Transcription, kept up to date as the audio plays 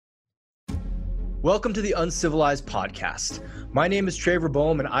Welcome to the Uncivilized Podcast. My name is Trevor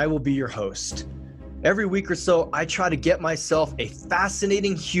Boehm and I will be your host. Every week or so, I try to get myself a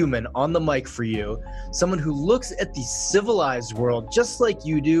fascinating human on the mic for you, someone who looks at the civilized world just like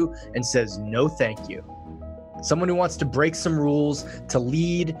you do and says no thank you. Someone who wants to break some rules, to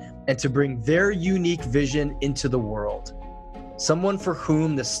lead, and to bring their unique vision into the world. Someone for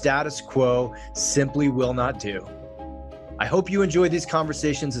whom the status quo simply will not do. I hope you enjoy these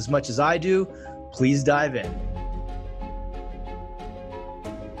conversations as much as I do. Please dive in.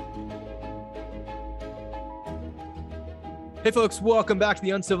 Hey folks, welcome back to the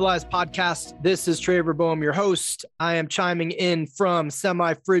Uncivilized Podcast. This is Trevor Boehm, your host. I am chiming in from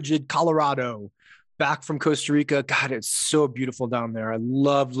semi-frigid Colorado, back from Costa Rica. God, it's so beautiful down there. I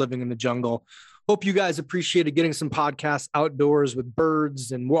love living in the jungle. Hope you guys appreciated getting some podcasts outdoors with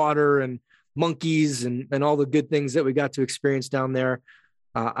birds and water and monkeys and all the good things that we got to experience down there.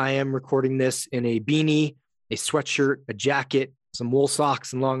 I am recording this in a beanie, a sweatshirt, a jacket, some wool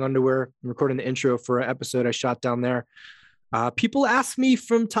socks, and long underwear. I'm recording the intro for an episode I shot down there. People ask me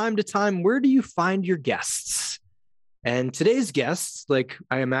from time to time, where do you find your guests? And today's guest, like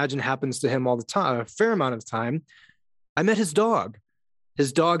I imagine happens to him all the time, a fair amount of time, I met his dog.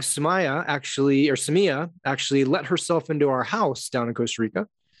 His dog, Samia, actually let herself into our house down in Costa Rica,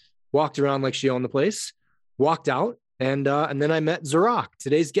 walked around like she owned the place, walked out. And then I met Zark,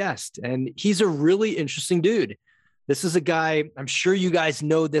 today's guest, and he's a really interesting dude. This is a guy, I'm sure you guys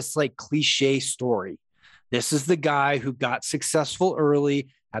know this like cliche story. This is the guy who got successful early,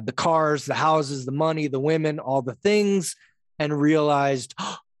 had the cars, the houses, the money, the women, all the things, and realized,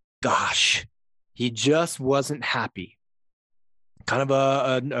 oh, gosh, he just wasn't happy. Kind of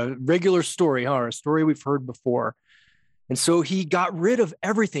a regular story, huh? A story we've heard before. And so he got rid of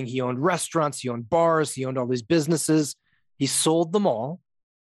everything. He owned restaurants, he owned bars, he owned all these businesses. He sold them all,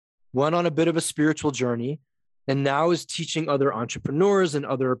 went on a bit of a spiritual journey, and now is teaching other entrepreneurs and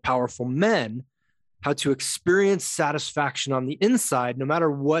other powerful men how to experience satisfaction on the inside, no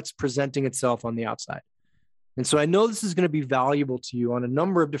matter what's presenting itself on the outside. And so I know this is going to be valuable to you on a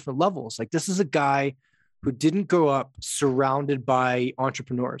number of different levels. Like, this is a guy who didn't grow up surrounded by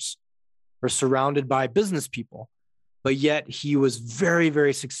entrepreneurs or surrounded by business people. But yet he was very,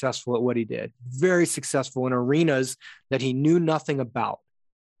 very successful at what he did, very successful in arenas that he knew nothing about.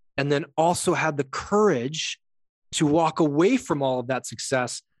 And then also had the courage to walk away from all of that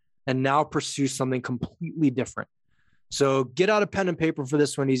success and now pursue something completely different. So get out a pen and paper for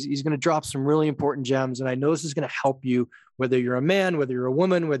this one. He's going to drop some really important gems. And I know this is going to help you, whether you're a man, whether you're a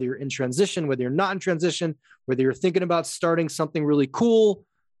woman, whether you're in transition, whether you're not in transition, whether you're thinking about starting something really cool,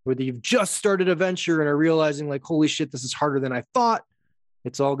 whether you've just started a venture and are realizing like, holy shit, this is harder than I thought.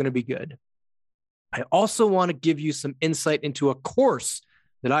 It's all going to be good. I also want to give you some insight into a course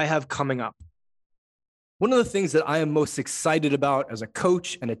that I have coming up. One of the things that I am most excited about as a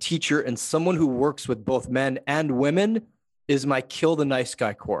coach and a teacher and someone who works with both men and women is my Kill the Nice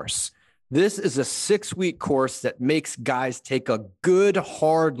Guy course. This is a 6-week course that makes guys take a good,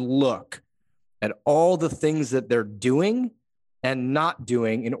 hard look at all the things that they're doing and not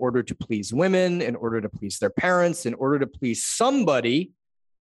doing in order to please women, in order to please their parents, in order to please somebody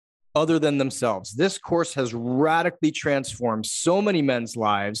other than themselves. This course has radically transformed so many men's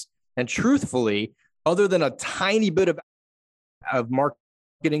lives. And truthfully, other than a tiny bit of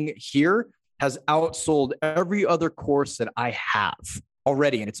marketing here, has outsold every other course that I have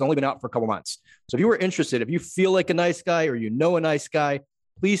already. And it's only been out for a couple months. So if you were interested, if you feel like a nice guy or you know a nice guy,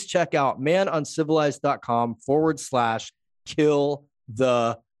 please check out manuncivilized.com/Kill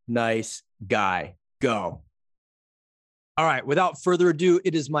the Nice Guy. Go. All right. Without further ado,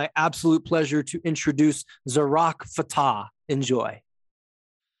 it is my absolute pleasure to introduce Zark Fatah. Enjoy.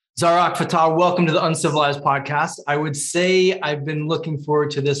 Zark Fatah, welcome to the Uncivilized Podcast. I would say I've been looking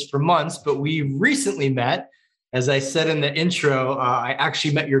forward to this for months, but we recently met. As I said in the intro, I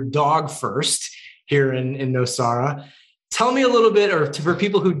actually met your dog first here in Nosara. Tell me a little bit, or for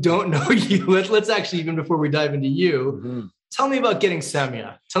people who don't know you, let's actually, even before we dive into you, tell me about getting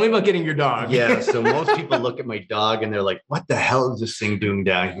Samia. Tell me about getting your dog. Yeah, so most people look at my dog and they're like, what the hell is this thing doing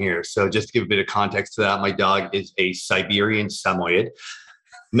down here? So just to give a bit of context to that, my dog is a Siberian Samoyed,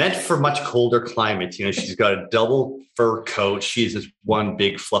 meant for much colder climates. You know, she's got a double fur coat. She's this one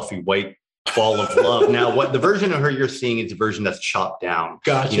big fluffy white ball of love. Now, what the version of her you're seeing is the version that's chopped down.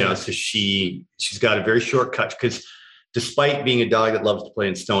 Gotcha. You know, so she's got a very short cut because despite being a dog that loves to play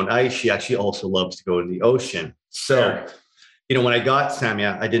in stone ice, she actually also loves to go to the ocean. So When I got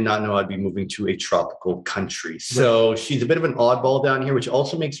Samia, I did not know I'd be moving to a tropical country. So she's a bit of an oddball down here, which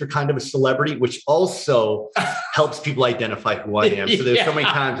also makes her kind of a celebrity, which also helps people identify who I am. So there's so many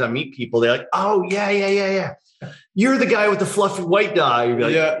times I meet people, they're like, oh, yeah. You're the guy with the fluffy white dog. You'd be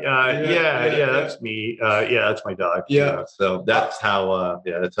like, yeah, that's me. That's my dog. Yeah. So that's how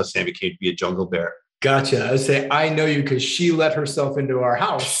Sammy came to be a jungle bear. Gotcha. I would say, I know you because she let herself into our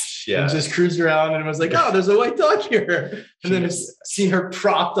house and just cruised around and was like, oh, there's a white dog here. And then seen her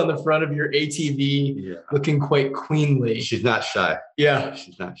propped on the front of your ATV, looking quite queenly. She's not shy. Yeah.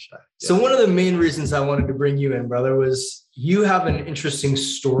 She's not shy. Yeah. So one of the main reasons I wanted to bring you in, brother, was you have an interesting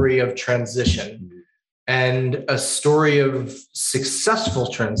story of transition and a story of successful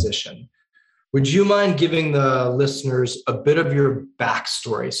transition. Would you mind giving the listeners a bit of your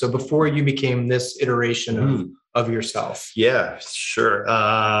backstory? So before you became this iteration of yourself. Yeah, sure.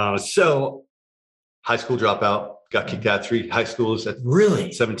 So high school dropout, got kicked out of 3 high schools at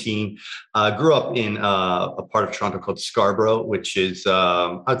 17. Grew up in a part of Toronto called Scarborough, which is,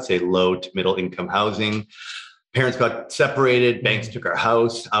 I'd say, low to middle income housing. Parents got separated. Banks took our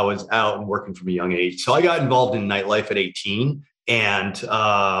house. I was out and working from a young age. So I got involved in nightlife at 18. And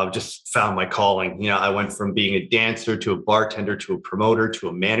just found my calling. I went from being a dancer to a bartender to a promoter to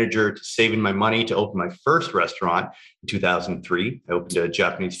a manager to saving my money to open my first restaurant in 2003. I opened a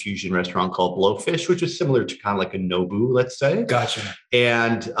Japanese fusion restaurant called Blowfish, which is similar to kind of like a Nobu, let's say. Gotcha.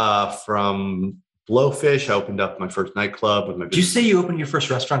 And from Blowfish, I opened up my first nightclub with my business. Did you say you opened your first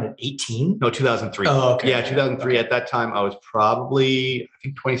restaurant at 18? No, 2003. Oh, okay. Yeah, 2003. Okay. At that time, I was probably, I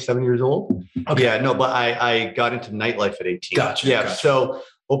think, 27 years old. Okay. Yeah, no, but I got into nightlife at 18. Gotcha. Yeah, gotcha. So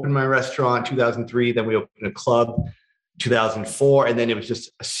opened my restaurant 2003. Then we opened a club 2004. And then it was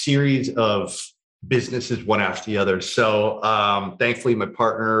just a series of businesses one after the other. So thankfully, my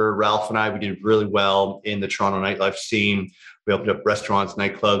partner, Ralph, and I, we did really well in the Toronto nightlife scene. We opened up restaurants,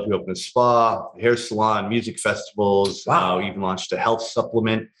 nightclubs. We opened a spa, hair salon, music festivals. Wow. We even launched a health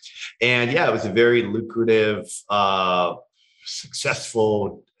supplement. And yeah, it was a very lucrative,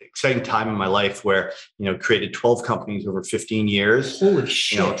 successful, exciting time in my life where, created 12 companies over 15 years. Holy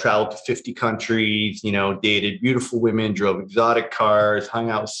shit. Traveled to 50 countries, dated beautiful women, drove exotic cars,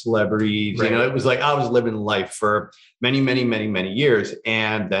 hung out with celebrities. Right. It was like I was living life for many, many, many, many years.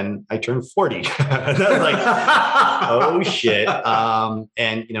 And then I turned 40. And I was like, oh shit.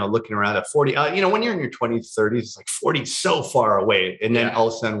 And, looking around at 40, when you're in your 20s, 30s, it's like 40 is so far away. And then all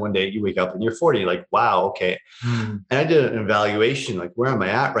of a sudden one day you wake up and you're 40, like, wow, okay. And I did an evaluation, like, where am I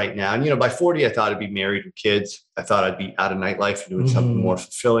at right now? And, by 40, I thought I'd be married with kids. I thought I'd be out of nightlife and doing something more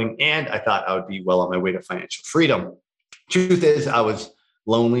fulfilling. And I thought I would be well on my way to financial freedom. Truth is, I was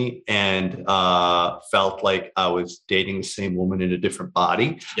lonely and felt like I was dating the same woman in a different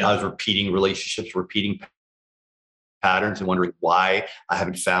body. Yeah. I was repeating relationships, repeating patterns and wondering why I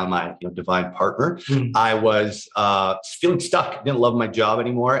haven't found my divine partner. I was feeling stuck, didn't love my job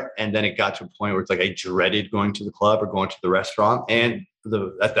anymore. And then it got to a point where it's like I dreaded going to the club or going to the restaurant. And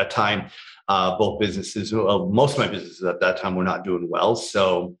at that time, both businesses, most of my businesses at that time were not doing well.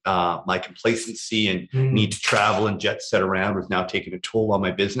 So my complacency and need to travel and jet set around was now taking a toll on my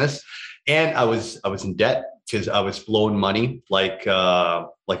business. And I was in debt because I was blowing money like a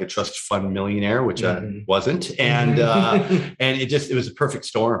trust fund millionaire, which I wasn't. And it was a perfect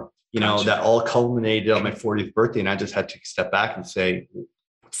storm, Gotcha. That all culminated on my 40th birthday. And I just had to take a step back and say,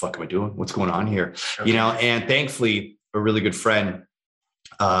 what the fuck am I doing? What's going on here? Okay. And thankfully a really good friend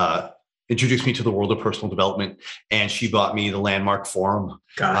introduced me to the world of personal development, and she bought me the Landmark Forum.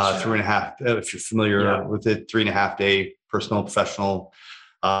 Gotcha. 3.5, if you're familiar with it, 3.5 day personal professional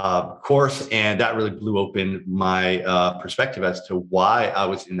course. And that really blew open my perspective as to why I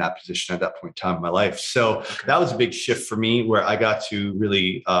was in that position at that point in time in my life. So that was a big shift for me where I got to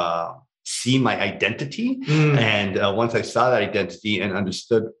really see my identity. And once I saw that identity and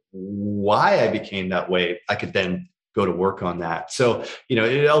understood why I became that way, I could then go to work on that. So,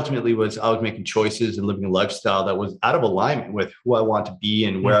 it ultimately was, I was making choices and living a lifestyle that was out of alignment with who I want to be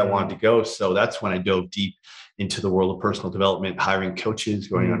and where I wanted to go. So that's when I dove deep into the world of personal development, hiring coaches,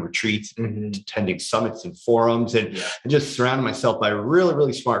 going on retreats, attending summits and forums, and just surrounding myself by really,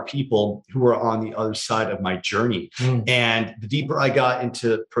 really smart people who were on the other side of my journey. And the deeper I got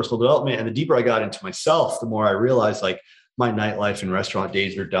into personal development and the deeper I got into myself, the more I realized, like, my nightlife and restaurant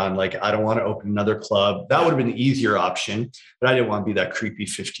days are done. Like, I don't want to open another club. That would have been the easier option, but I didn't want to be that creepy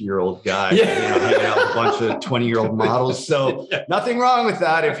 50-year-old guy, hanging out with a bunch of 20-year-old models. So nothing wrong with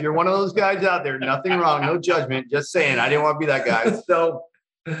that. If you're one of those guys out there, nothing wrong, no judgment, just saying, I didn't want to be that guy. So,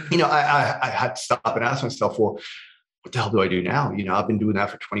 I had to stop and ask myself, well, what the hell do I do now? I've been doing that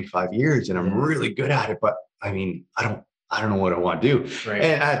for 25 years and I'm really good at it, but I I don't know what I want to do. Right.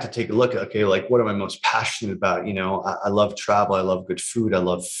 And I had to take a look at, okay, like, what am I most passionate about? You know, I love travel. I love good food. I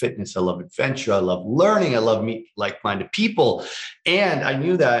love fitness. I love adventure. I love learning. I love meet like-minded people. And I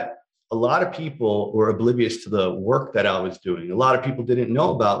knew that a lot of people were oblivious to the work that I was doing. A lot of people didn't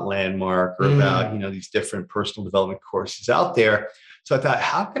know about Landmark or about, you know, these different personal development courses out there. So I thought,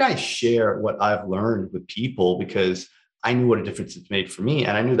 how could I share what I've learned with people? Because I knew what a difference it's made for me.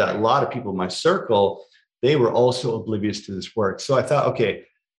 And I knew that a lot of people in my circle, they were also oblivious to this work. So I thought, okay,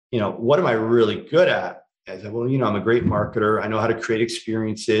 you know, what am I really good at? I said, well, you know, I'm a great marketer. I know how to create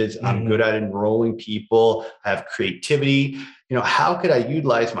experiences. I'm good at enrolling people. I have creativity. You know, how could I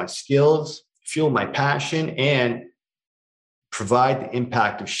utilize my skills, fuel my passion, and provide the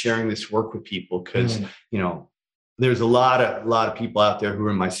impact of sharing this work with people? Because, you know, there's a lot of people out there who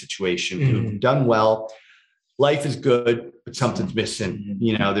are in my situation who've done well. Life is good, but something's missing.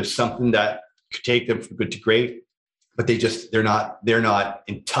 You know, there's something that could take them from good to great, but they're not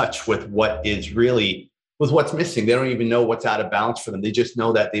in touch with what is really, with what's missing. They don't even know what's out of balance for them. They just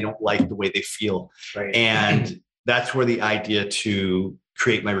know that they don't like the way they feel. Right. And that's where the idea to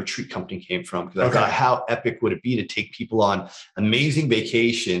create my retreat company came from. Because I thought, how epic would it be to take people on amazing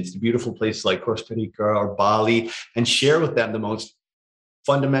vacations to beautiful places like Costa Rica or Bali and share with them the most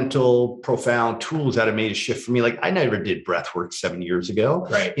fundamental, profound tools that have made a shift for me. Like, I never did breath work 7 years ago.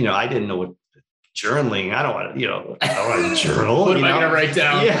 Right. You know, I didn't know what journaling. I don't want to, you know, I don't want to journal. What am I going to write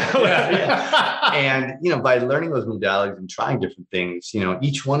down? Yeah. And, you know, by learning those modalities and trying different things, you know,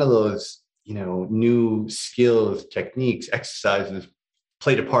 each one of those, you know, new skills, techniques, exercises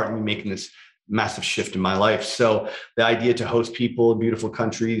played a part in me making this massive shift in my life. So the idea to host people in beautiful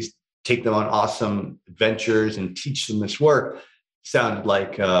countries, take them on awesome adventures and teach them this work sounded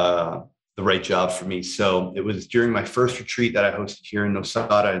like the right job for me. So it was during my first retreat that I hosted here in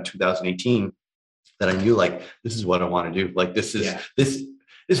Osaka in 2018 that I knew, like, this is what I want to do. Like, this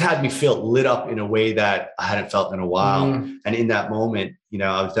had me feel lit up in a way that I hadn't felt in a while. And in that moment, you know,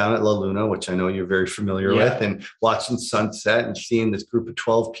 I was down at La Luna, which I know you're very familiar with, and watching sunset and seeing this group of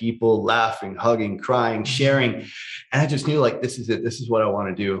 12 people laughing, hugging, crying, sharing. And I just knew, like, this is it. This is what I want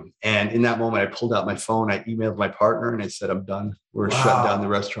to do. And in that moment, I pulled out my phone, I emailed my partner and I said, I'm done. We're shutting down the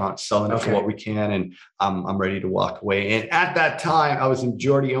restaurant, selling it for what we can. And I'm ready to walk away. And at that time, I was a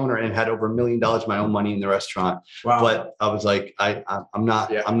majority owner and had over $1 million of my own money in the restaurant. But I was like, I'm not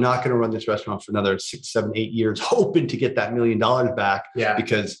going to run this restaurant for another 6, 7, 8 years, hoping to get that $1 million back.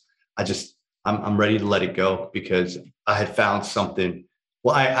 Because I'm ready to let it go, because I had found something.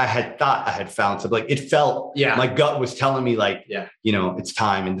 Well, I had thought I had found something. Like, it felt, my gut was telling me, like, you know, it's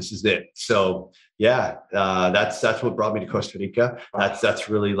time and this is it. So that's what brought me to Costa Rica. That's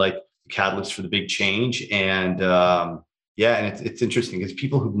really like the catalyst for the big change. And and it's interesting because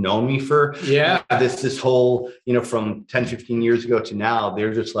people who've known me for this whole, you know, from 10, 15 years ago to now,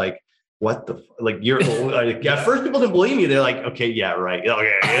 they're just like, what the, like, you're like, at first people didn't believe me. They're like, okay, yeah, right.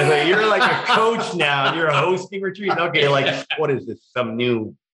 Okay. You're like a coach now. You're hosting retreats. Okay. Like, what is this? Some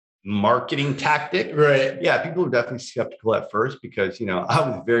new marketing tactic? Right. Yeah. People were definitely skeptical at first because, you know, I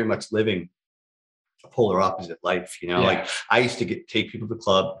was very much living a polar opposite life. You know, like, I used to take people to the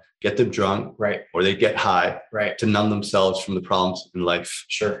club, get them drunk, or they get high, to numb themselves from the problems in life.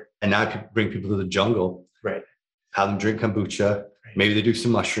 Sure. And now I bring people to the jungle, have them drink kombucha. Maybe they do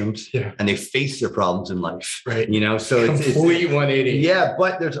some mushrooms and they face their problems in life. Right. You know, so it's complete 180. Yeah.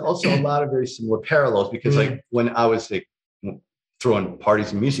 But there's also a lot of very similar parallels because like when I was like throwing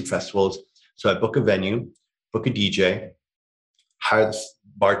parties and music festivals, so I book a venue, book a DJ, hire the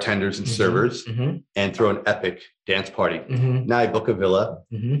bartenders and servers and throw an epic dance party. Now I book a villa,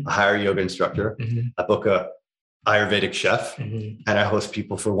 I hire a yoga instructor, I book a Ayurvedic chef and I host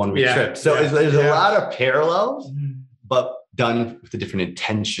people for 1 week trip. So there's a lot of parallels, but done with a different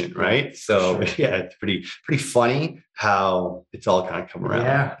intention, right? So it's pretty funny how it's all kind of come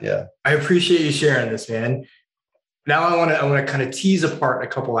around. Yeah. I appreciate you sharing this, man. Now I want to kind of tease apart a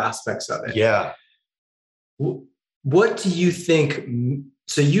couple aspects of it. Yeah. What do you think?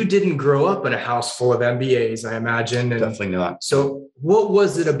 So you didn't grow up in a house full of MBAs, I imagine. And definitely not. So what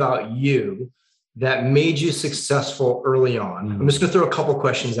was it about you that made you successful early on? I'm just going to throw a couple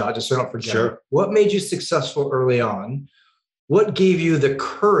questions out just so I don't forget. Sure. What made you successful early on? What gave you the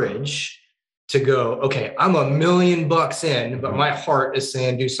courage to go, okay, I'm $1 million in, but my heart is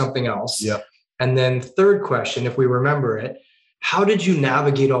saying do something else? Yeah. And then third question, if we remember it, how did you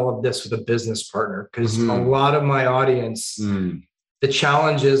navigate all of this with a business partner? Because a lot of my audience, the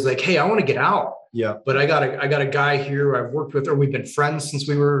challenge is like, hey, I want to get out. Yeah. But I got a guy here I've worked with, or we've been friends since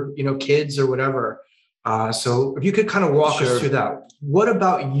we were, you know, kids or whatever. So if you could kind of walk us through that. What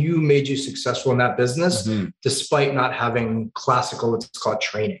about you made you successful in that business, despite not having classical, it's called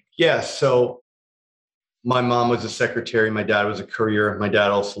training? Yeah. So my mom was a secretary. My dad was a courier. My dad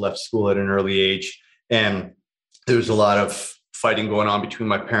also left school at an early age. And there was a lot of fighting going on between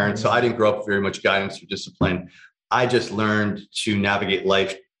my parents. So I didn't grow up with very much guidance or discipline. I just learned to navigate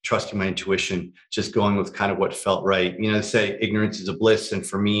life, trusting my intuition, just going with kind of what felt right. You know, they say ignorance is a bliss. And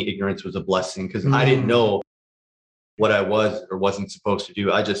for me, ignorance was a blessing because I didn't know what I was or wasn't supposed to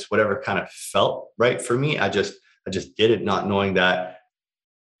do. I just, whatever kind of felt right for me, I just did it, not knowing that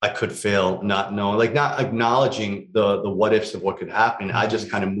I could fail, not knowing, like not acknowledging the what ifs of what could happen. I just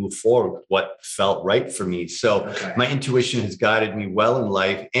kind of moved forward with what felt right for me. So my intuition has guided me well in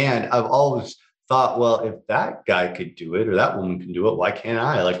life. And I've always thought, well, if that guy could do it or that woman can do it, why can't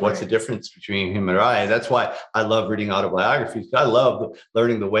I? Like, what's the difference between him and I? And that's why I love reading autobiographies. I love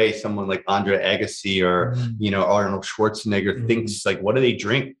learning the way someone like Andre Agassi or, you know, Arnold Schwarzenegger thinks, like, what do they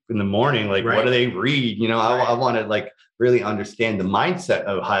drink in the morning? Like, what do they read? You know, I want to like really understand the mindset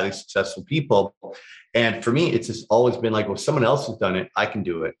of highly successful people. And for me, it's just always been like, well, if someone else has done it, I can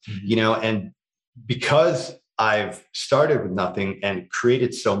do it, you know, and because I've started with nothing and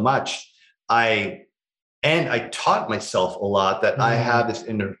created so much, I taught myself a lot that I have this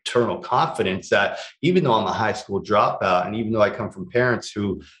internal confidence that even though I'm a high school dropout and even though I come from parents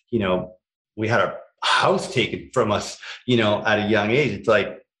who, you know, we had our house taken from us, you know, at a young age, it's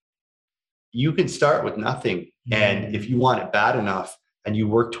like, you can start with nothing. And if you want it bad enough and you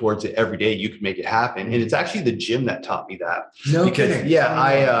work towards it every day, you can make it happen. And it's actually the gym that taught me that.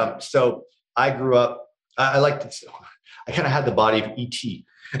 Yeah, so I grew up, I like to, I kind of had the body of E.T.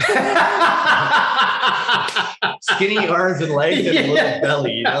 Skinny arms and legs and a little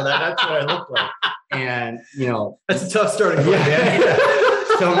belly, you know, that's what I look like. And, you know, that's a tough starting point.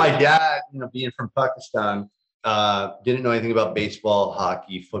 So my dad, you know, being from Pakistan, didn't know anything about baseball,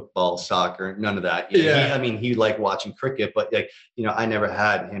 hockey, football, soccer, none of that. You know, he liked watching cricket, but like, you know, I never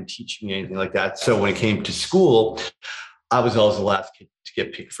had him teach me anything like that. So when it came to school, I was always the last kid to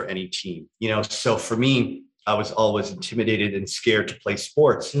get picked for any team, you know? So for me, I was always intimidated and scared to play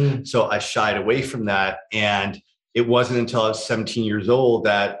sports. So I shied away from that. And it wasn't until I was 17 years old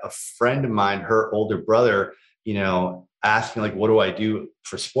that a friend of mine, her older brother, you know, asked me like, what do I do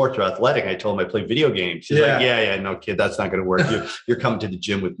for sports or athletic? I told him I play video games. He's like, yeah, no kid, that's not going to work. You're coming to the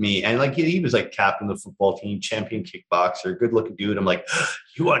gym with me. And like, he was like captain of the football team, champion kickboxer, good looking dude. I'm like,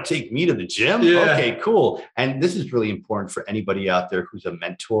 you want to take me to the gym? Okay, cool. And this is really important for anybody out there who's a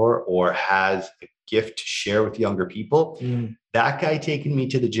mentor or has a gift to share with younger people. That guy taking me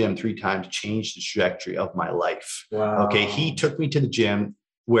to the gym 3 times changed the trajectory of my life. Okay. He took me to the gym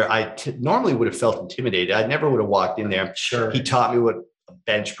where I normally would have felt intimidated. I never would have walked in there. He taught me what a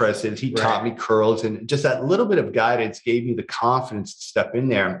bench press is. He taught me curls, and just that little bit of guidance gave me the confidence to step in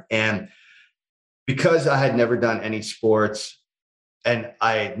there. And because I had never done any sports and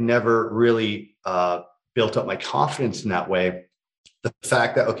I had never really built up my confidence in that way, the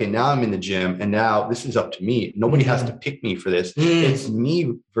fact that, okay, now I'm in the gym and now this is up to me. Nobody has to pick me for this. It's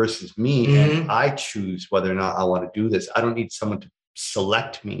me versus me. And I choose whether or not I want to do this. I don't need someone to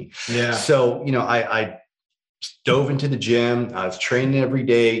select me. So, you know, I dove into the gym. I was training every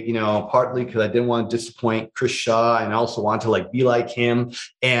day, you know, partly because I didn't want to disappoint Chris Shaw and I also wanted to like be like him.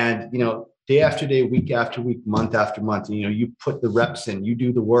 And, you know, day after day, week after week, month after month, you know, you put the reps in, you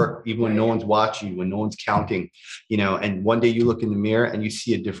do the work, even when no one's watching, when no one's counting, you know, and one day you look in the mirror and you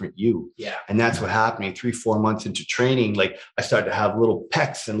see a different you. And that's what happened. 3-4 months into training, like I started to have little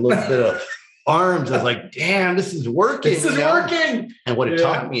pecs and a little bit of arms. I was like, damn, this is working. This is working. And what it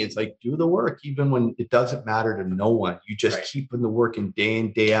taught me is like, do the work, even when it doesn't matter to no one. You just keep in the work and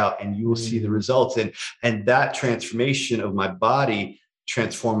day out, and you will see the results. And that transformation of my body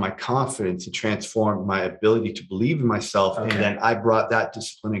transformed my confidence. It transformed my ability to believe in myself. And then I brought that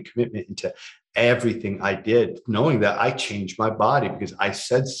discipline and commitment into everything I did, knowing that I changed my body because I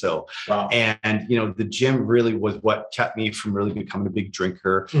said so. And, you know, the gym really was what kept me from really becoming a big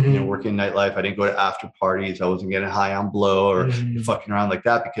drinker, you know, working nightlife. I didn't go to after parties. I wasn't getting high on blow or fucking around like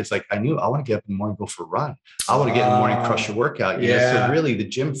that, because like I knew I want to get up in the morning, go for a run. I want to get in the morning, crush a workout. You know? So really the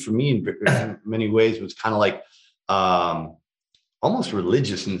gym for me in many ways was kind of like, almost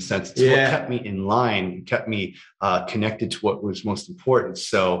religious in the sense. It's what kept me in line, kept me connected to what was most important.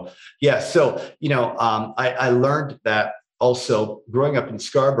 So, so, you know, I learned that also growing up in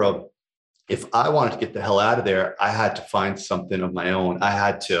Scarborough, if I wanted to get the hell out of there, I had to find something of my own. I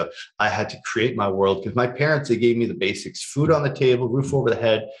had to create my world, because my parents, they gave me the basics: food on the table, roof over the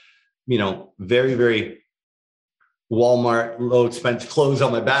head, you know, very, very Walmart low expense clothes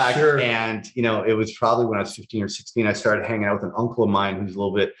on my back. Sure. And, you know, it was probably when I was 15 or 16, I started hanging out with an uncle of mine who's a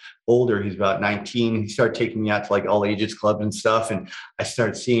little bit older. He's about 19. He started taking me out to like all ages clubs and stuff. And I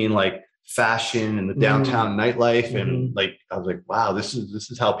started seeing like fashion and the downtown nightlife. And like, I was like, wow, this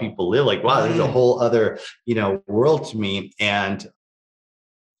is how people live. Like, wow, there's a whole other, you know, world to me. And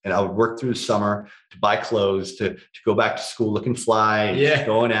I would work through the summer to buy clothes, to go back to school looking fly,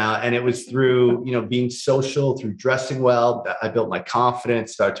 going out. And it was through, you know, being social, through dressing well, that I built my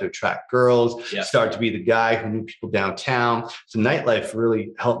confidence, started to attract girls, started to be the guy who knew people downtown. So nightlife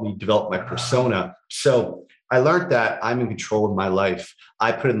really helped me develop my persona. So I learned that I'm in control of my life.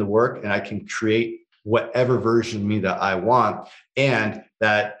 I put in the work and I can create whatever version of me that I want, and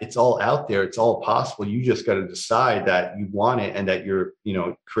that it's all out there. It's all possible. You just got to decide that you want it and that you're, you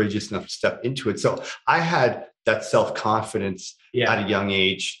know, courageous enough to step into it. So I had that self-confidence at a young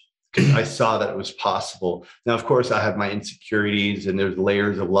age because I saw that it was possible. Now, of course, I had my insecurities and there's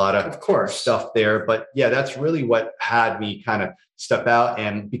layers of a lot of course stuff there. But yeah, that's really what had me kind of step out.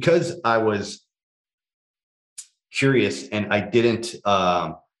 And because I was curious and I didn't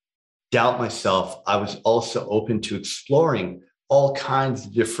doubt myself, I was also open to exploring all kinds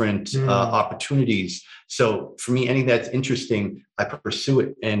of different opportunities. So for me, anything that's interesting, I pursue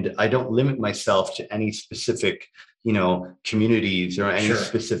it, and I don't limit myself to any specific, you know, communities or any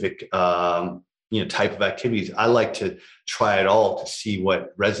specific, you know, type of activities. I like to try it all to see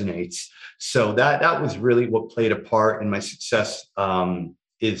what resonates. So that was really what played a part in my success.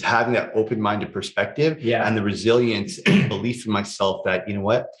 Is having that open-minded perspective and the resilience and belief in myself that, you know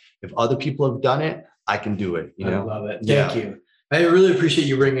what, if other people have done it, I can do it. You know, I love it. Thank you. I really appreciate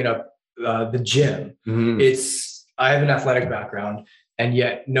you bringing up the gym. I have an athletic background, and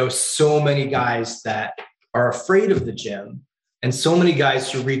yet know so many guys that are afraid of the gym, and so many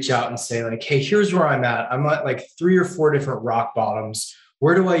guys who reach out and say like, hey, here's where I'm at. I'm at like 3 or 4 different rock bottoms.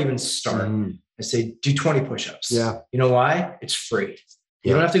 Where do I even start? I say, do 20 push-ups. You know why? It's free.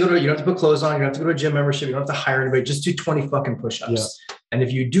 You don't have to you don't have to put clothes on. You don't have to go to a gym membership. You don't have to hire anybody. Just do 20 fucking push-ups. And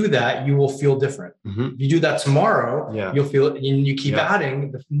if you do that, you will feel different. If you do that tomorrow, you'll feel it, and you keep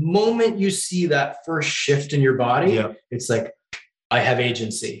adding. The moment you see that first shift in your body, it's like, I have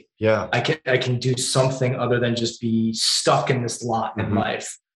agency. I can do something other than just be stuck in this lot in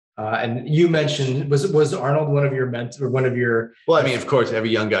life. And you mentioned, was Arnold one of your mentors or one of your? Well, I mean, of course,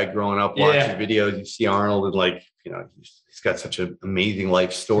 every young guy growing up watching videos, you see Arnold and like, you know, he's got such an amazing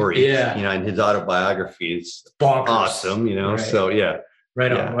life story. You know, and his autobiography is awesome. You know, so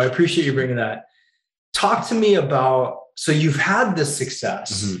right on. Well, I appreciate you bringing that. Talk to me about. So you've had this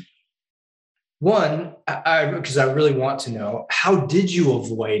success. One, because I really want to know, how did you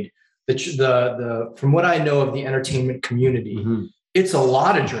avoid the from what I know of the entertainment community? It's a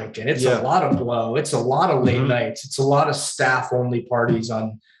lot of drinking. It's a lot of blow. It's a lot of late nights. It's a lot of staff only parties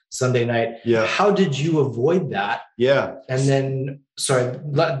on Sunday night. How did you avoid that? And then,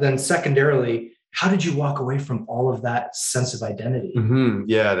 then secondarily, how did you walk away from all of that sense of identity?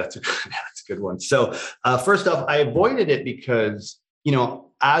 That's a good one. So first off, I avoided it because, you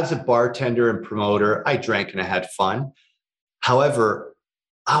know, as a bartender and promoter, I drank and I had fun. However,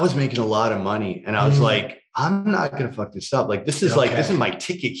 I was making a lot of money, and I was like, I'm not going to fuck this up. Like, this is this is my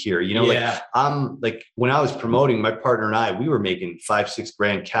ticket here. You know, like I'm like, when I was promoting, my partner and I, we were making $5-6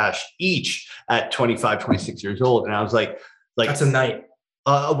 grand cash each at 25, 26 years old. And I was like, that's a night.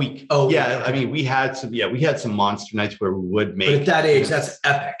 A week. I mean, we had some monster nights where we would make. But at that age, that's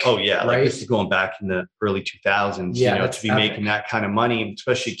epic. Like this is going back in the early 2000s. You know, to be making that kind of money,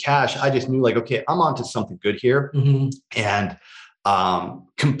 especially cash. I just knew like, okay, I'm onto something good here, and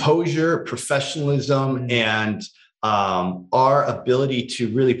composure, professionalism, and our ability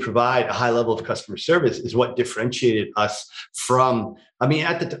to really provide a high level of customer service is what differentiated us from. I mean,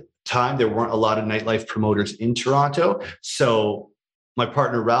 at the time, there weren't a lot of nightlife promoters in Toronto, so my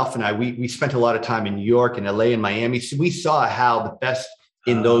partner Ralph and I, we spent a lot of time in New York and LA and Miami. So we saw how the best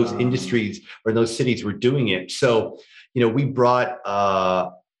in those industries or in those cities were doing it. So, you know, we brought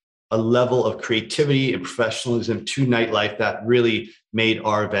a level of creativity and professionalism to nightlife that really made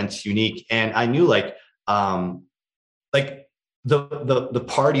our events unique. And I knew like the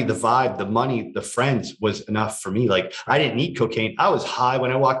party, the vibe, the money, the friends was enough for me. Like, I didn't need cocaine. I was high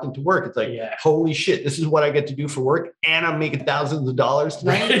when I walked into work. It's like, holy shit, this is what I get to do for work. And I'm making thousands of dollars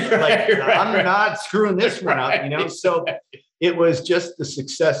tonight. I'm not screwing this one up, you know? So it was just the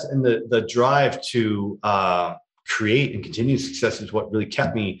success and the drive to create and continue success is what really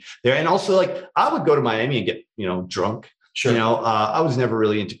kept me there. And also, like, I would go to Miami and get, you know, drunk. You know, I was never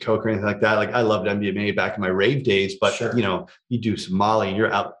really into coke or anything like that. Like, I loved MDMA back in my rave days, but you know, you do some Molly and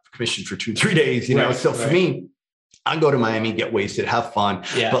you're out commissioned for 2-3 days, you know? So for me, I go to Miami, get wasted, have fun.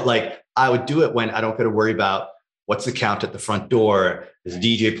 Yeah. But like I would do it when I don't got to worry about what's the count at the front door? Is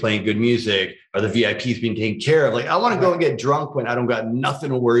the DJ playing good music? Are the VIPs being taken care of? Like I want to go and get drunk when I don't got nothing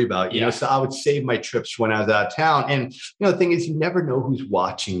to worry about, you know? So I would save my trips when I was out of town. And, you know, the thing is, you never know who's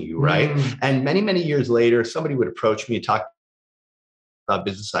watching you, right? And many, many years later, somebody would approach me and talk about a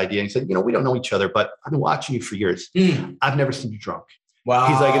business idea. And he said, you know, we don't know each other, but I've been watching you for years. I've never seen you drunk. Wow.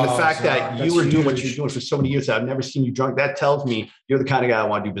 He's like, and the fact that you were doing what huge. you're doing for so many years, I've never seen you drunk. That tells me you're the kind of guy I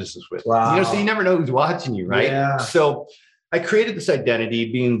want to do business with. Wow. You know, so you never know who's watching you, right? Yeah. So I created this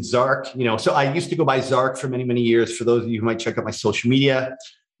identity being Zark, you know, so I used to go by Zark for many, many years. For those of you who might check out my social media,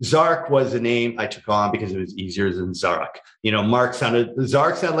 Zark was a name I took on because it was easier than Zark. You know, Zark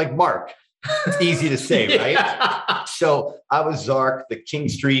sounded like Mark. It's easy to say, right? So I was Zark, the King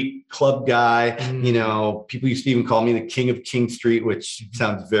Street club guy. You know, people used to even call me the King of King Street, which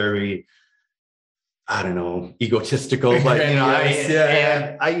sounds very, I don't know, egotistical, but you know,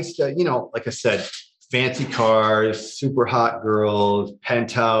 and I used to, you know, like I said, fancy cars, super hot girls,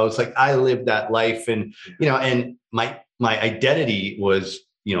 penthouse. Like I lived that life, and you know, and my identity was,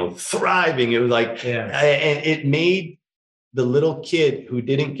 you know, thriving. It was like, and it made the little kid who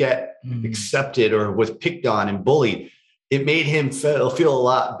didn't get accepted or was picked on and bullied, it made him feel a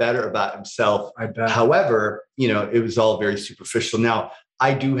lot better about himself. I bet. However, you know, it was all very superficial. Now,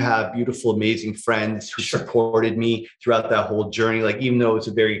 I do have beautiful, amazing friends who supported me throughout that whole journey. Like, even though it's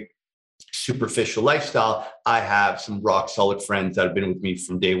a very superficial lifestyle, I have some rock solid friends that have been with me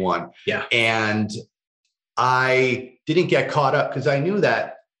from day one. Yeah. And I didn't get caught up because I knew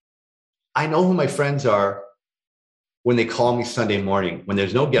that I know who my friends are when they call me Sunday morning, when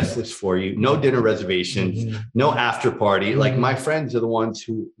there's no guest list for you, no dinner reservations, no after party. Like my friends are the ones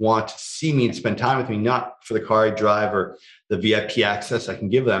who want to see me and spend time with me, not for the car I drive or the VIP access I can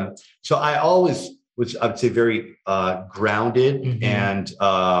give them. So I always was, I would say, very grounded and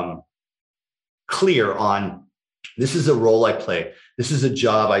clear on, this is a role I play. This is a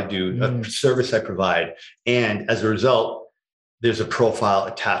job I do, a service I provide. And as a result, there's a profile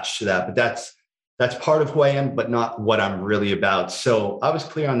attached to that. But that's part of who I am, but not what I'm really about. So I was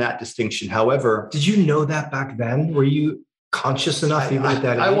clear on that distinction. However, did you know that back then? Were you conscious enough even at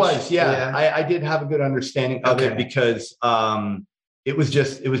that age? I was, yeah. I did have a good understanding of it because it was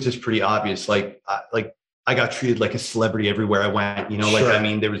just pretty obvious. Like I got treated like a celebrity everywhere I went. You know, like I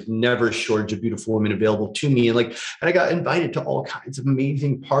mean, there was never a shortage of beautiful women available to me, and I got invited to all kinds of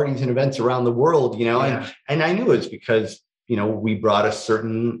amazing parties and events around the world. You know, and I knew it was because, you know, we brought a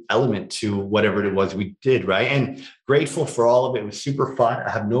certain element to whatever it was we did, right? And grateful for all of it. It was super fun. I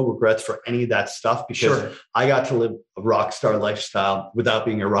have no regrets for any of that stuff because I got to live a rock star lifestyle without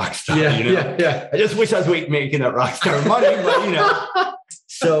being a rock star. You know? I just wish I was making that rock star money, but you know.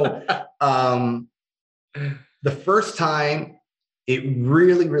 So the first time it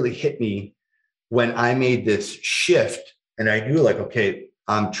really, really hit me when I made this shift, and I knew like, okay,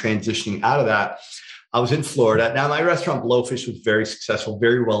 I'm transitioning out of that. I was in Florida. Now, my restaurant Blowfish was very successful,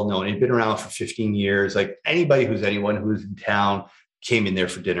 very well known. It'd been around for 15 years. Like anyone who was in town came in there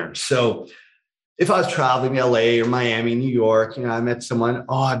for dinner. So if I was traveling to LA or Miami, New York, you know, I met someone,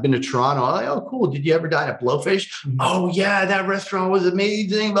 oh, I've been to Toronto. I'm like, oh, cool. Did you ever dine at Blowfish? Oh, yeah, that restaurant was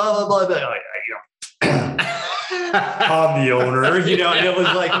amazing, blah, blah, blah. Like, you know, I'm the owner, you know, and it was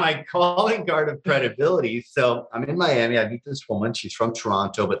like my calling card of credibility. So I'm in Miami. I meet this woman. She's from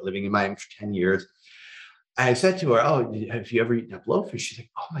Toronto, but living in Miami for 10 years. I said to her, oh, have you ever eaten at Blowfish? She's like,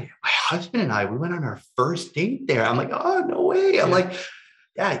 oh, my husband and I, we went on our first date there. I'm like, oh, no way. I'm like,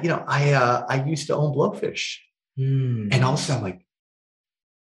 yeah, you know, I used to own Blowfish. And also I'm like,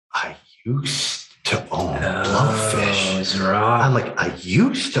 I used to own Blowfish. Right. I'm like, I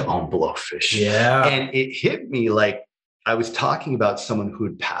used to own Blowfish. Yeah. And it hit me like I was talking about someone who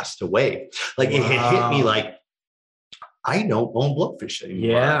had passed away. Like it hit me like, I don't own Blowfish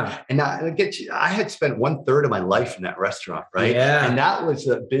anymore. Yeah. And I had spent 1/3 of my life in that restaurant, right? Yeah. And that was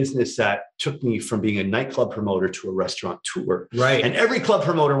a business that took me from being a nightclub promoter to a restaurateur. Right. And every club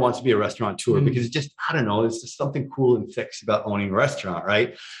promoter wants to be a restaurateur because it's just, I don't know, it's just something cool and sexy about owning a restaurant,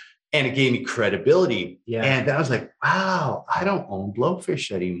 right? And it gave me credibility. Yeah. And I was like, wow, I don't own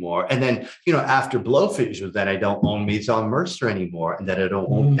Blowfish anymore. And then, you know, after Blowfish was then I don't own Maison Mercer anymore. And then I don't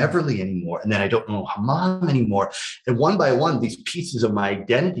own Everly anymore. And then I don't own Hammam anymore. And one by one, these pieces of my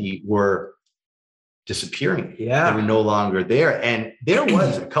identity were disappearing. Yeah. They were no longer there. And there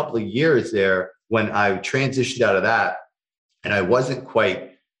was a couple of years there when I transitioned out of that and I wasn't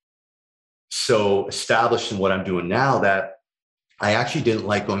quite so established in what I'm doing now that I actually didn't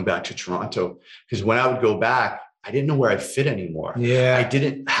like going back to Toronto because when I would go back, I didn't know where I fit anymore. Yeah. I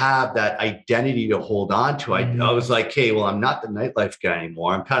didn't have that identity to hold on to. I was like, hey, well, I'm not the nightlife guy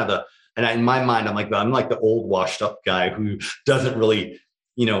anymore. I'm kind of in my mind, I'm like the old washed up guy who doesn't really,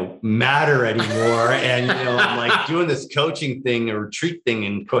 matter anymore. And, I'm like doing this coaching thing, a retreat thing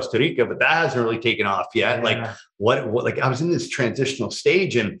in Costa Rica, but that hasn't really taken off yet. Yeah. Like what, I was in this transitional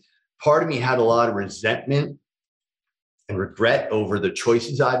stage, and part of me had a lot of resentment and regret over the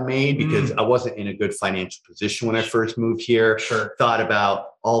choices I'd made because I wasn't in a good financial position when I first moved here. Sure. Thought about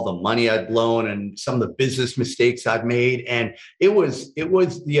all the money I'd blown and some of the business mistakes I'd made. And it was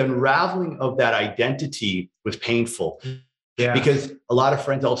the unraveling of that identity was painful. Yeah. Because a lot of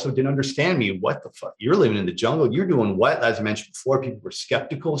friends also didn't understand me. What the fuck? You're living in the jungle. You're doing what? As I mentioned before, people were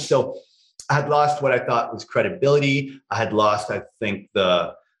skeptical. So I had lost what I thought was credibility. I had lost, I think,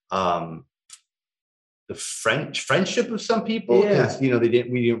 the friendship of some people, because we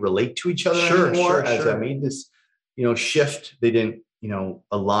didn't relate to each other anymore. As I made this shift, they didn't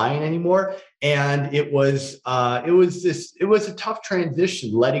align anymore, and it was a tough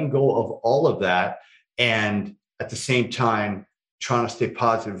transition, letting go of all of that, and at the same time trying to stay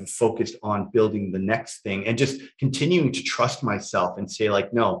positive and focused on building the next thing, and just continuing to trust myself and say,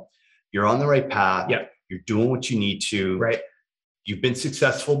 like, no, you're on the right path. Yeah. You're doing what you need to. Right. You've been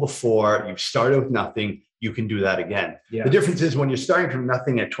successful before. You've started with nothing. You can do that again. Yeah. The difference is when you're starting from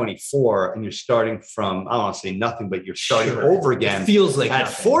nothing at 24 and you're starting from, I don't want to say nothing, but you're starting over again. It feels like at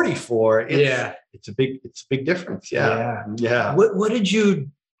nothing. 44. It's a big difference. Yeah.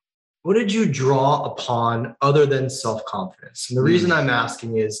 What did you draw upon other than self-confidence? And the reason I'm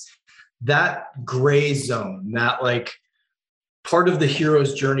asking is that gray zone, that like part of the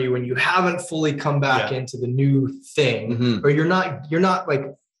hero's journey when you haven't fully come back into the new thing, or you're not like,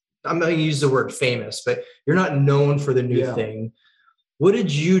 I'm going to use the word famous, but you're not known for the new thing. What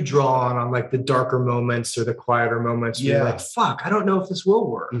did you draw on like the darker moments or the quieter moments where you're like, fuck, I don't know if this will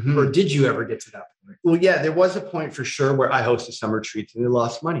work? Or did you ever get to that point? Well, yeah, there was a point for sure where I hosted summer retreats and they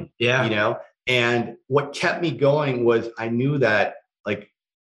lost money. Yeah. And what kept me going was I knew that, like,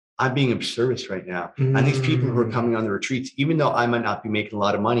 I'm being of service right now. And these people who are coming on the retreats, even though I might not be making a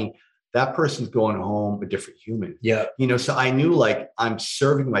lot of money, that person's going home a different human. Yeah. So I knew, like, I'm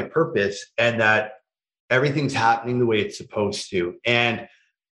serving my purpose and that everything's happening the way it's supposed to. And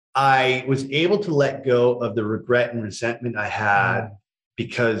I was able to let go of the regret and resentment I had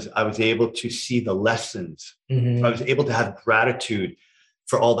because I was able to see the lessons. I was able to have gratitude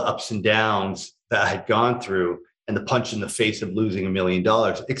for all the ups and downs that I had gone through, and the punch in the face of losing $1 million,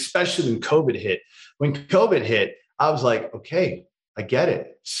 especially when COVID hit. When COVID hit, I was like, okay, I get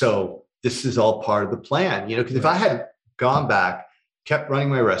it. So this is all part of the plan, because if I had gone back, kept running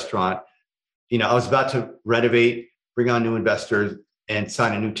my restaurant, I was about to renovate, bring on new investors, and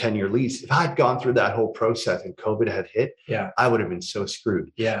sign a new 10-year lease. If I had gone through that whole process and COVID had hit, I would have been so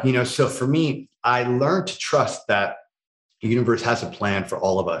screwed. Yeah. So for me, I learned to trust that the universe has a plan for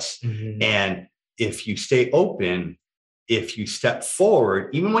all of us. And if you stay open, if you step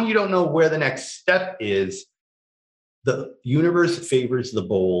forward, even when you don't know where the next step is, the universe favors the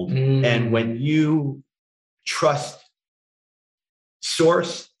bold. And when you trust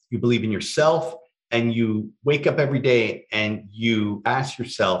source, you believe in yourself, and you wake up every day and you ask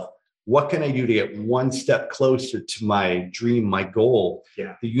yourself, what can I do to get one step closer to my dream, my goal?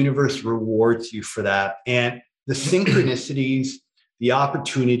 The universe rewards you for that. And the synchronicities, the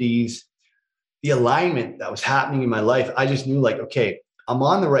opportunities, the alignment that was happening in my life, I just knew, like, okay, I'm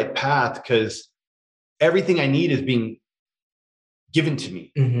on the right path because everything I need is being given to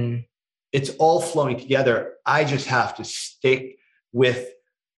me. It's all flowing together. I just have to stick with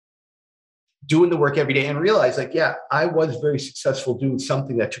doing the work every day and realize, like, I was very successful doing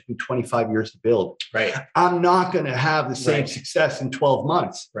something that took me 25 years to build. Right. I'm not going to have the same success in 12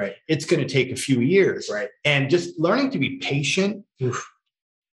 months. Right. It's going to take a few years. Right. And just learning to be patient,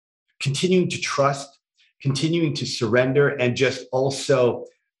 continuing to trust, continuing to surrender, and just also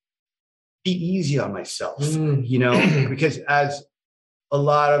be easy on myself, because as a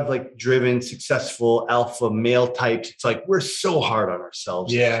lot of like driven, successful alpha male types, it's like, we're so hard on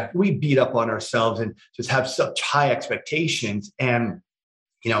ourselves. Yeah. We beat up on ourselves and just have such high expectations. And,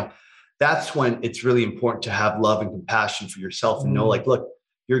 that's when it's really important to have love and compassion for yourself and know, like, look,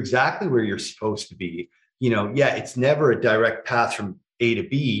 you're exactly where you're supposed to be. It's never a direct path from A to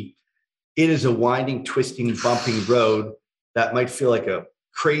B. It is a winding, twisting, bumping road that might feel like a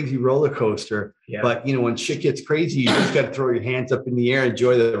crazy roller coaster. But, when shit gets crazy, you just got to throw your hands up in the air,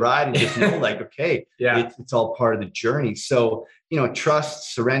 enjoy the ride, and just know, like, okay, it's all part of the journey. So,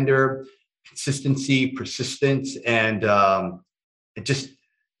 trust, surrender, consistency, persistence, and just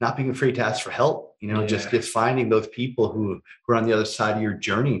not being afraid to ask for help. just finding those people who are on the other side of your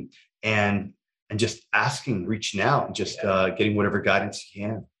journey and just asking, reaching out and just getting whatever guidance you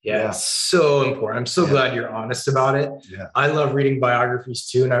can. Yeah, it's so important. I'm so glad you're honest about it. Yeah. I love reading biographies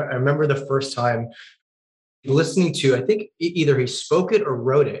too. And I remember the first time listening to, I think either he spoke it or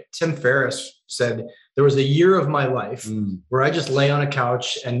wrote it. Tim Ferriss said, there was a year of my life where I just lay on a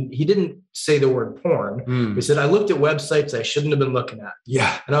couch, and he didn't say the word porn. He said, I looked at websites I shouldn't have been looking at.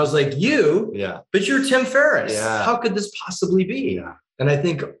 Yeah. And I was like, but you're Tim Ferriss. Yeah. How could this possibly be? Yeah. And I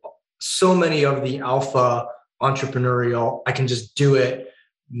think so many of the alpha entrepreneurial, I can just do it,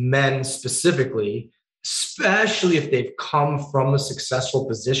 men specifically, especially if they've come from a successful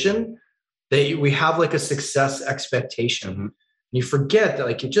position, we have like a success expectation. You forget that,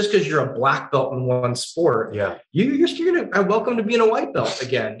 like, just because you're a black belt in one sport, you're gonna welcome to being a white belt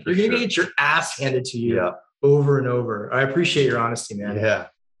again. You're gonna get your ass handed to you over and over. I appreciate your honesty, man. Yeah.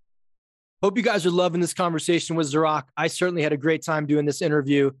 Hope you guys are loving this conversation with Zark. I certainly had a great time doing this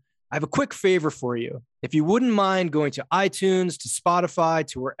interview. I have a quick favor for you. If you wouldn't mind going to iTunes, to Spotify,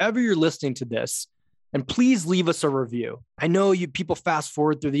 to wherever you're listening to this, and please leave us a review. I know people fast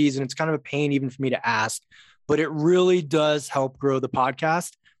forward through these, and it's kind of a pain even for me to ask, but it really does help grow the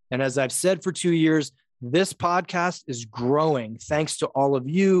podcast. And as I've said for 2 years, this podcast is growing thanks to all of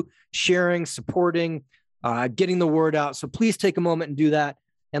you sharing, supporting, getting the word out. So please take a moment and do that.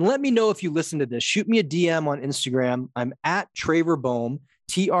 And let me know if you listen to this. Shoot me a DM on Instagram. I'm at Traverboehm,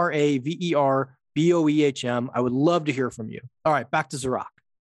 TraverBoehm. I would love to hear from you. All right, back to Zark.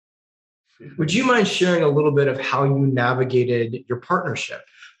 Would you mind sharing a little bit of how you navigated your partnership?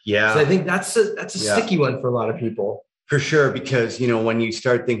 Yeah. I think that's a sticky one for a lot of people. For sure. Because, when you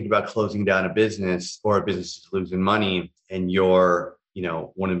start thinking about closing down a business, or a business is losing money, and you're,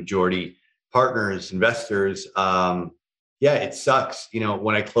 one of the majority partners, investors, it sucks.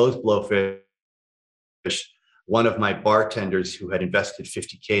 When I closed Blowfish, one of my bartenders who had invested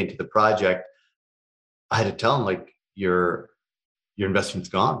 $50K into the project, I had to tell him, like, your investment's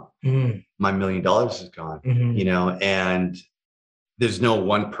gone. My $1 million is gone, and there's no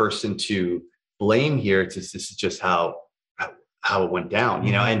one person to blame here. This is just how it went down,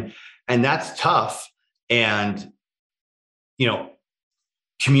 and that's tough. And,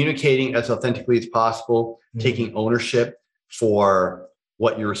 communicating as authentically as possible, taking ownership for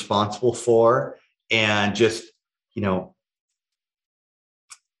what you're responsible for, and just,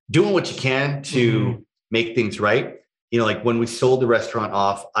 doing what you can to make things right. Like when we sold the restaurant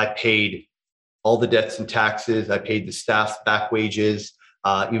off, I paid all the debts and taxes. I paid the staff back wages.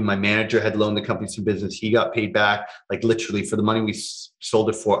 Even my manager had loaned the company some business. He got paid back, like literally for the money we sold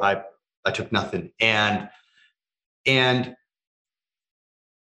it for. I took nothing. And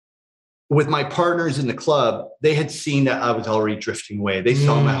with my partners in the club, they had seen that I was already drifting away. They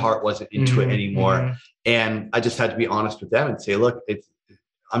saw my heart wasn't into it anymore. And I just had to be honest with them and say, look,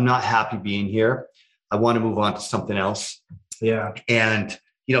 I'm not happy being here. I want to move on to something else. Yeah. And,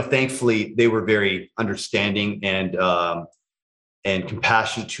 thankfully they were very understanding and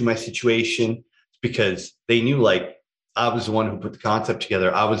compassionate to my situation, because they knew, like, I was the one who put the concept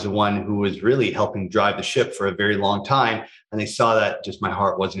together. I was the one who was really helping drive the ship for a very long time. And they saw that just my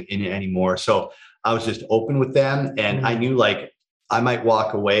heart wasn't in it anymore. So I was just open with them. And I knew, like, I might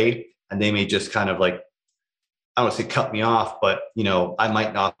walk away and they may just kind of, like, I don't want to say cut me off, but, I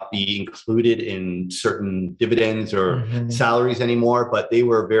might not be included in certain dividends or salaries anymore, but they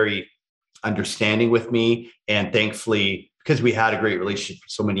were very understanding with me. And thankfully, because we had a great relationship for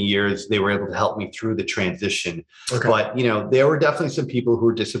so many years, they were able to help me through the transition. Okay. But, there were definitely some people who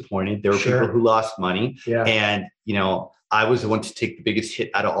were disappointed. There were people who lost money. Yeah. And, I was the one to take the biggest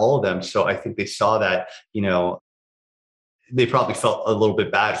hit out of all of them. So I think they saw that, they probably felt a little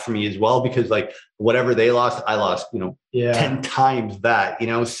bit bad for me as well, because, like, whatever they lost, I lost, 10 times that,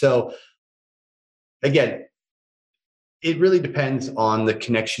 So again, it really depends on the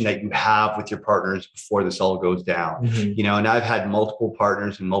connection that you have with your partners before this all goes down, and I've had multiple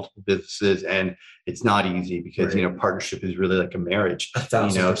partners in multiple businesses, and it's not easy because, partnership is really like a marriage,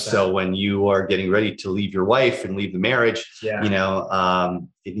 so when you are getting ready to leave your wife and leave the marriage, it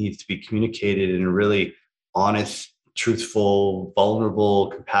needs to be communicated in a really honest, truthful, vulnerable,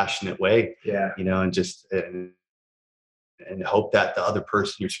 compassionate way, and just, and hope that the other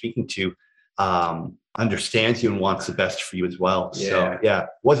person you're speaking to, understands you and wants the best for you as well. So it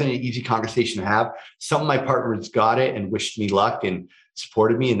wasn't an easy conversation to have. Some of my partners got it and wished me luck and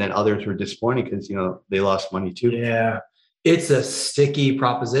supported me. And then others were disappointed because, they lost money too. Yeah. It's a sticky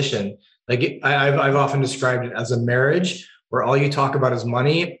proposition. Like I've often described it as a marriage where all you talk about is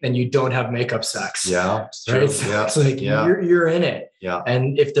money and you don't have makeup sex. Yeah. Right. So it's like you're in it. Yeah.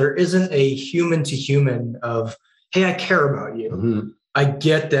 And if there isn't a human to human of, hey, I care about you. Mm-hmm. I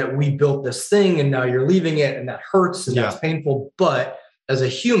get that we built this thing and now you're leaving it and that hurts and that's painful. But as a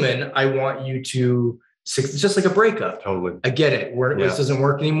human, I want you to, it's just like a breakup. Totally. I get it. This doesn't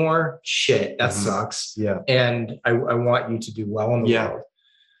work anymore. Shit, that sucks. Yeah. And I want you to do well in the world.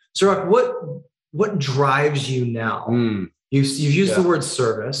 Zark, what drives you now? You've used the word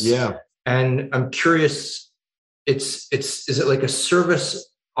service. Yeah. And I'm curious, is it like a service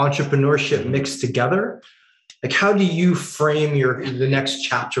entrepreneurship mixed together? Like, how do you frame the next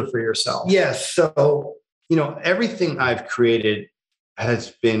chapter for yourself? Yes. So, everything I've created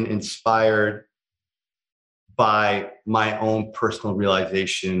has been inspired by my own personal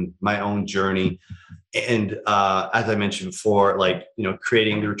realization, my own journey. And as I mentioned before,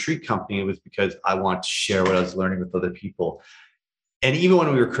 creating the retreat company was because I want to share what I was learning with other people. And even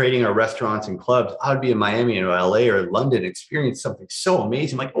when we were creating our restaurants and clubs, I would be in Miami or LA or London, experience something so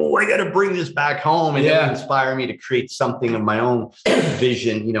amazing. Like, oh, I got to bring this back home. And it would inspire me to create something of my own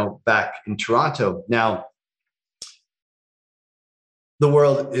vision, back in Toronto. Now, the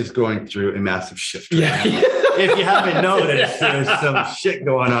world is going through a massive shift. Right now. If you haven't noticed, there's some shit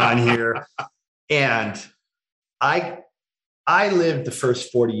going on here. And I lived the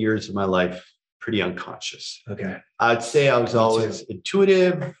first 40 years of my life pretty unconscious. Okay. I'd say I was always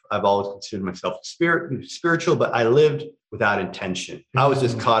intuitive. I've always considered myself spiritual, but I lived without intention. Mm-hmm. I was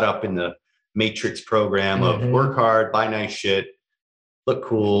just caught up in the matrix program of work hard, buy nice shit, look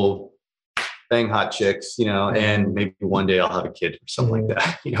cool, bang hot chicks, and maybe one day I'll have a kid or something like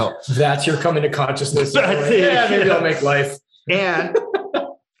that, That's your coming to consciousness. Maybe I'll make life. And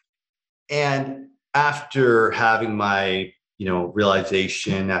after having my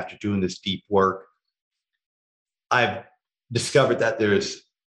realization, after doing this deep work, I've discovered that there's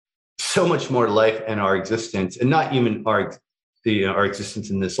so much more to life and our existence, and not even our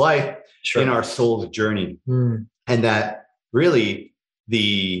existence in this life, in our soul's journey. And that really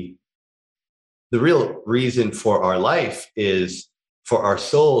the real reason for our life is for our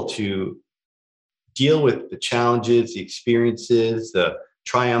soul to deal with the challenges, the experiences, the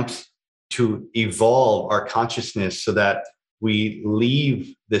triumphs, to evolve our consciousness so that we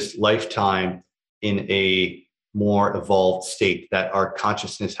leave this lifetime in a more evolved state, that our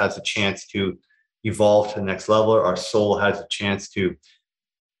consciousness has a chance to evolve to the next level. Our soul has a chance to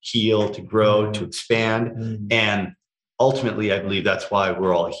heal, to grow, to expand. And ultimately, I believe that's why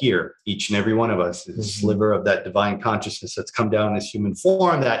we're all here. Each and every one of us is a sliver of that divine consciousness that's come down in this human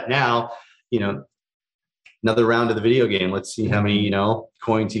form that now, another round of the video game. Let's see how many,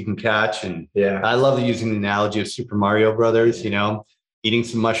 coins you can catch. And I love using the analogy of Super Mario Brothers, eating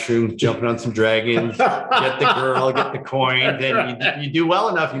some mushrooms, jumping on some dragons, get the girl, get the coin. Then you do well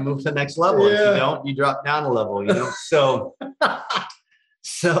enough, you move to the next level. If you don't, you drop down a level, So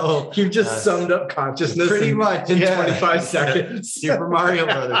you've just summed up consciousness pretty much in 25 seconds. Super Mario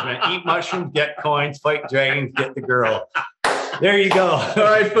Brothers, man. Eat mushrooms, get coins, fight dragons, get the girl. There you go. All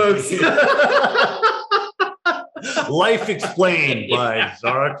right, folks. Life Explained by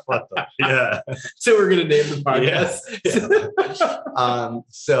Zark Fatah. Yeah. So we're going to name the podcast.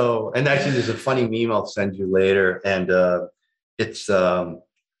 And actually there's a funny meme I'll send you later. And it's the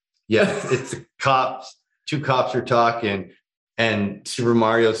cops. Two cops are talking and Super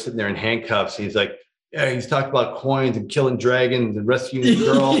Mario's sitting there in handcuffs. He's like, he's talking about coins and killing dragons and rescuing the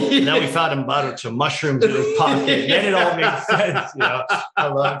girl. And now we found him a bunch of mushrooms in his pocket. And then it all made sense. I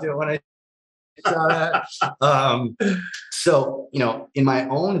loved it when I saw that. So, in my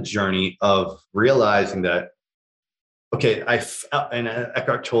own journey of realizing that, okay, and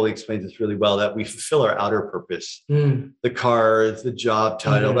Eckhart Tolle explains this really well, that we fulfill our outer purpose. The cars, the job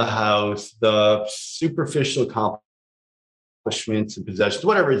title, the house, the superficial accomplishments and possessions,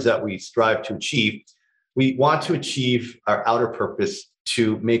 whatever it is that we strive to achieve. We want to achieve our outer purpose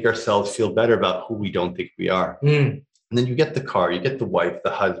to make ourselves feel better about who we don't think we are. And then you get the car, you get the wife,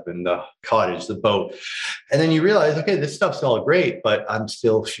 the husband, the cottage, the boat. And then you realize, okay, this stuff's all great, but I'm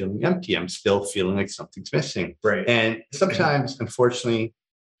still feeling empty. I'm still feeling like something's missing. Right. And sometimes, unfortunately,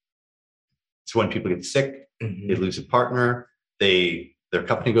 it's when people get sick, they lose a partner, their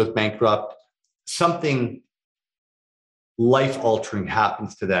company goes bankrupt, something life-altering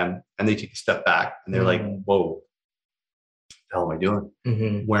happens to them, and they take a step back and they're like, whoa. The hell am I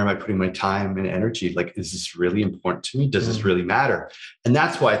doing? Where am I putting my time and energy? Like, is this really important to me? Does this really matter? And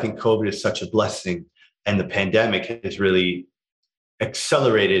that's why I think COVID is such a blessing. And the pandemic has really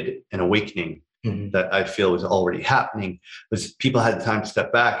accelerated an awakening that I feel was already happening, was people had the time to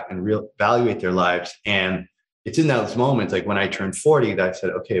step back and evaluate their lives and it's in those moments, like when I turned 40, that I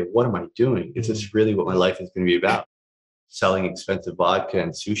said, okay, what am I doing? Is this really what my life is going to be about? Selling expensive vodka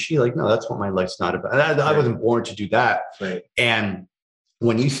and sushi? Like, no, that's what my life's not about. I wasn't born to do that. Right. And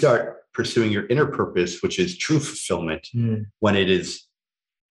when you start pursuing your inner purpose, which is true fulfillment, when it is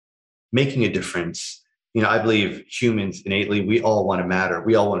making a difference, I believe humans innately, we all want to matter.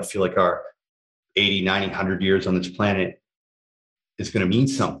 We all want to feel like our 80, 90, 100 years on this planet is going to mean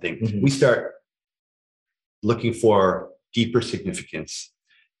something. We start looking for deeper significance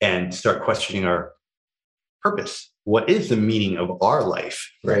and start questioning our purpose. What is the meaning of our life?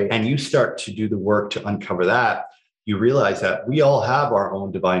 Right. And you start to do the work to uncover that. You realize that we all have our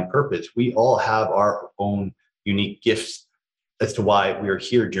own divine purpose. We all have our own unique gifts as to why we are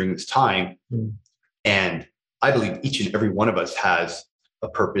here during this time. And I believe each and every one of us has a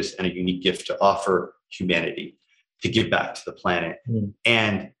purpose and a unique gift to offer humanity, to give back to the planet.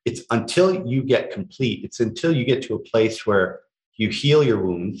 And it's until you get complete, it's until you get to a place where you heal your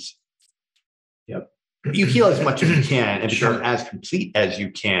wounds. You heal as much as you can and become as complete as you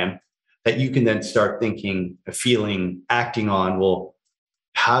can, that you can then start thinking, feeling, acting on, well,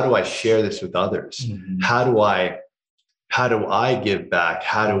 how do I share this with others? How do I give back?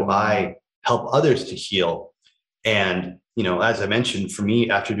 How do I help others to heal? And, as I mentioned, for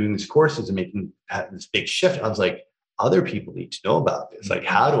me, after doing these courses and making this big shift, I was like, other people need to know about this. Like,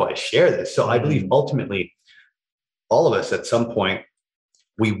 how do I share this? So I believe ultimately all of us at some point,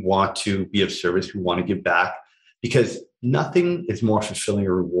 we want to be of service. We want to give back, because nothing is more fulfilling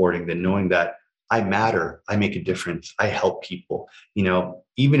or rewarding than knowing that I matter. I make a difference. I help people,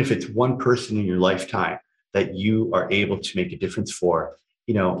 even if it's one person in your lifetime that you are able to make a difference for.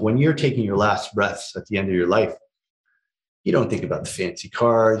 When you're taking your last breaths at the end of your life, you don't think about the fancy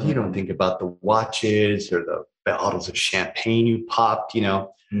cars. You don't think about the watches or the bottles of champagne you popped.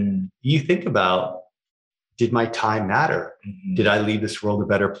 You think about, did my time matter? Did I leave this world a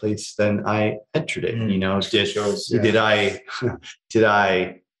better place than I entered it? Did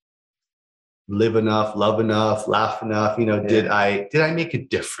I live enough, love enough, laugh enough? Did I make a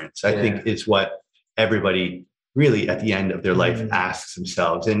difference? I think is what everybody really at the end of their life asks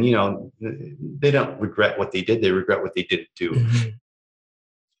themselves. And, they don't regret what they did. They regret what they didn't do.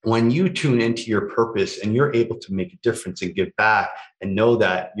 When you tune into your purpose and you're able to make a difference and give back and know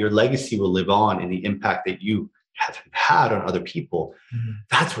that your legacy will live on in the impact that you have had on other people,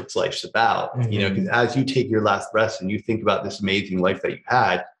 that's what life's about. Because as you take your last breaths and you think about this amazing life that you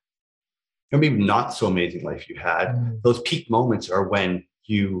had, or maybe not so amazing life you had, those peak moments are when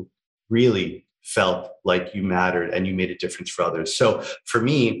you really felt like you mattered and you made a difference for others. So for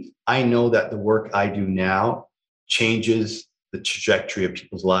me, I know that the work I do now changes the trajectory of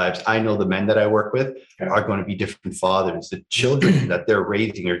people's lives. I know the men that I work with are going to be different fathers. The children that they're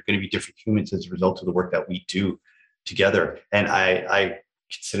raising are going to be different humans as a result of the work that we do together. And I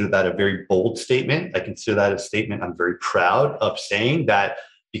consider that a very bold statement. I consider that a statement I'm very proud of saying, that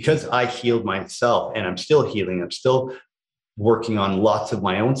because I healed myself and I'm still healing, I'm still working on lots of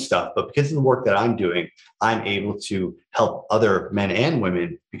my own stuff, but because of the work that I'm doing, I'm able to help other men and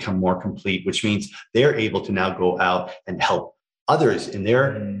women become more complete, which means they're able to now go out and help others in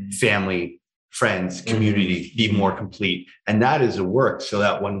their family, friends, community be more complete. And that is a work so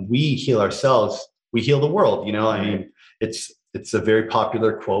that when we heal ourselves, we heal the world. I mean, it's a very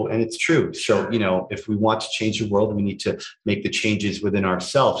popular quote and it's true. So, if we want to change the world, we need to make the changes within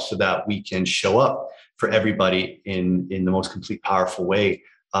ourselves so that we can show up for everybody in the most complete, powerful way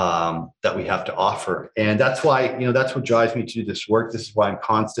that we have to offer. And that's why, that's what drives me to do this work. This is why I'm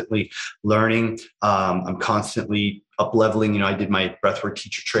constantly learning. I'm constantly up leveling. I did my breathwork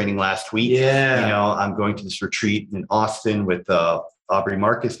teacher training last week. I'm going to this retreat in Austin with Aubrey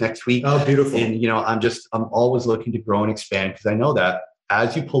Marcus next week. Oh, beautiful. And, I'm always looking to grow and expand, because I know that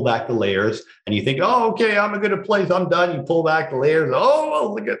as you pull back the layers and you think, oh, okay, I'm a good place, I'm done. You pull back the layers. Oh,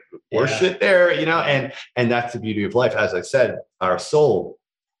 well, look at more shit there, and that's the beauty of life. As I said, our soul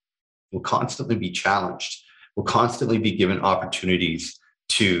will constantly be challenged. We'll constantly be given opportunities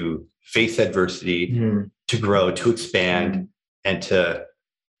to face adversity, to grow, to expand, and to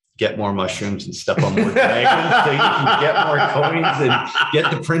get more mushrooms and step on more dragons so you can get more coins and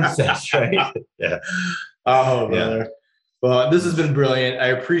get the princess, right? Oh, brother. Well, this has been brilliant. I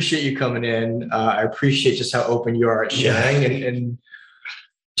appreciate you coming in. I appreciate just how open you are at sharing and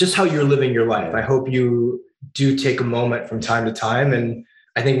just how you're living your life. I hope you do take a moment from time to time. And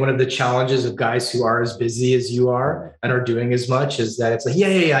I think one of the challenges of guys who are as busy as you are and are doing as much is that it's like,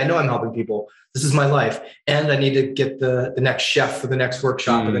 I know I'm helping people. This is my life. And I need to get the next chef for the next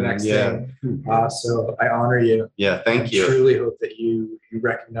workshop or the next thing. So I honor you. Thank you. I truly hope that you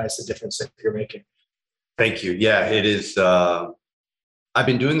recognize the difference that you're making. Thank you. Yeah, it is. I've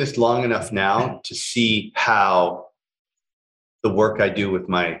been doing this long enough now to see how the work I do with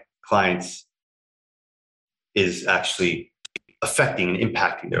my clients is actually affecting and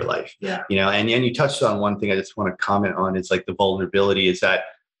impacting their life. Yeah. And you touched on one thing I just want to comment on is like the vulnerability is that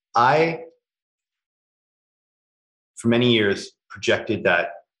I, for many years, projected that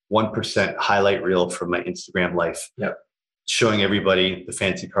 1% highlight reel from my Instagram life. Yep. Showing everybody the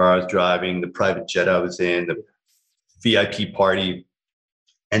fancy car I was driving, the private jet I was in, the VIP party.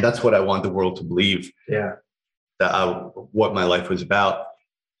 And that's what I want the world to believe. Yeah. What my life was about.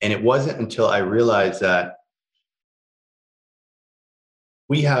 And it wasn't until I realized that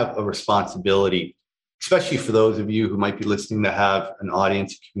we have a responsibility, especially for those of you who might be listening that have an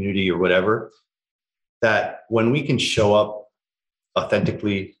audience, community, or whatever, that when we can show up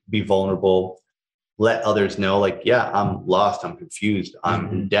authentically, be vulnerable, let others know, like, yeah, I'm lost, I'm confused, I'm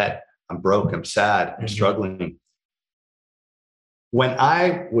in debt, I'm broke, I'm sad, I'm struggling. When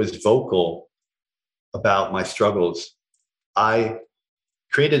I was vocal about my struggles, I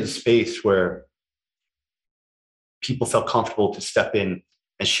created a space where people felt comfortable to step in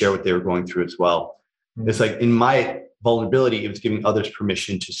and share what they were going through as well. It's like in my vulnerability, it was giving others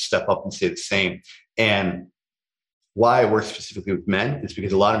permission to step up and say the same. And why I work specifically with men is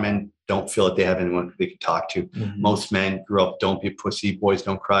because a lot of men don't feel that they have anyone they can talk to. Most men grew up, don't be a pussy, boys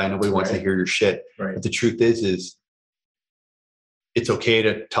don't cry, nobody wants to hear your shit. But the truth is it's okay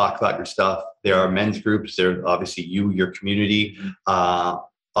to talk about your stuff. There are men's groups, there are obviously your community,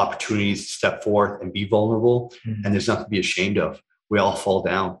 opportunities to step forth and be vulnerable. And there's nothing to be ashamed of. We all fall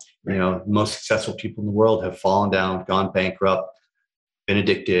down. Most successful people in the world have fallen down, gone bankrupt, been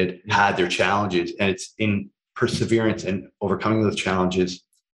addicted, had their challenges. And it's in perseverance and overcoming those challenges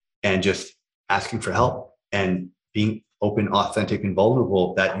and just asking for help and being open, authentic, and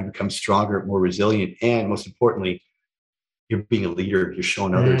vulnerable that you become stronger, more resilient. And most importantly, you're being a leader. You're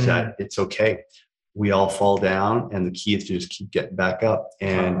showing others that it's okay. We all fall down, and the key is to just keep getting back up.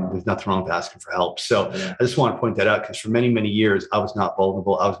 And there's nothing wrong with asking for help. So I just want to point that out because for many, many years, I was not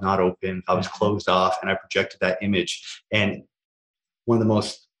vulnerable. I was not open. I was closed off, and I projected that image. And one of the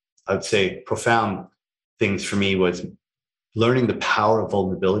most, I would say, profound things for me was learning the power of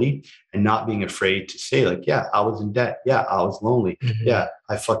vulnerability and not being afraid to say, like, yeah, I was in debt. Yeah, I was lonely. Yeah,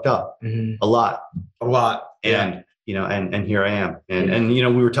 I fucked up a lot. And and here I am. And we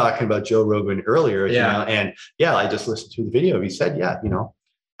were talking about Joe Rogan earlier, and I just listened to the video. He said,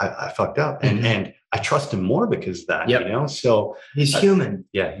 I fucked up. And I trust him more because of that, so he's human.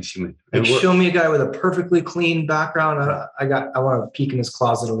 Yeah, he's human. Like, show me a guy with a perfectly clean background. I want to peek in his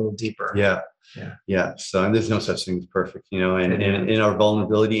closet a little deeper. Yeah. So, and there's no such thing as perfect, and in our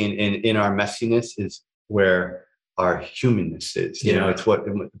vulnerability and in our messiness is where our humanness is, it's what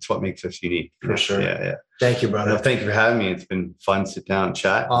makes us unique. For sure. Yeah. Thank you, brother. Thank you for having me. It's been fun to sit down and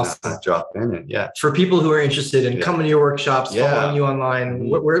chat. Awesome. Drop in and For people who are interested in coming to your workshops, following you online,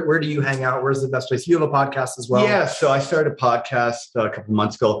 where do you hang out? Where's the best place? You have a podcast as well. Yeah. So I started a podcast a couple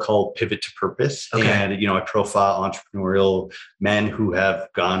months ago called Pivot to Purpose. Okay. And, I profile entrepreneurial men who have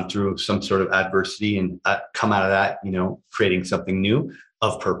gone through some sort of adversity and come out of that, creating something new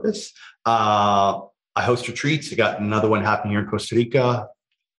of purpose. I host retreats. I got another one happening here in Costa Rica,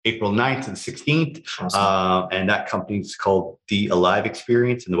 April 9th to the 16th. Awesome. And that company's called The Alive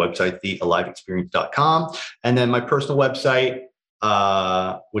Experience, and the website, thealiveexperience.com. And then my personal website,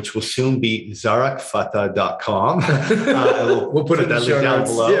 which will soon be zarkfatah.com. We'll put it in the show down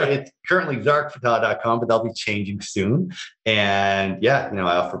notes. below. Yeah. It's currently zarkfatah.com, but that'll be changing soon. And I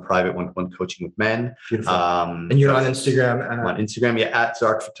offer private one-to-one coaching with men. Beautiful. And you're on Instagram. I'm on Instagram, at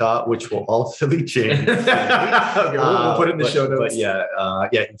Zark Fatah, which will also be changing. Okay, we'll put it in the show notes.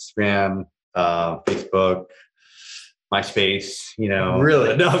 But Instagram, Facebook, MySpace,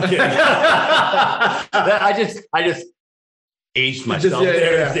 Really? No, I'm kidding. I just aged myself.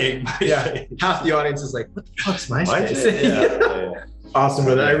 Half the audience is like, what the fuck's MySpace? Awesome,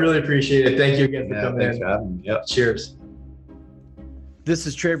 brother. I really appreciate it. Thank you again for coming in. For having me. Yep. Cheers. This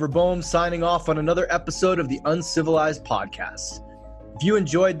is Traver Boehm signing off on another episode of the Uncivilized Podcast. If you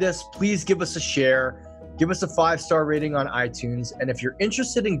enjoyed this, please give us a share, give us a 5-star rating on iTunes, and if you're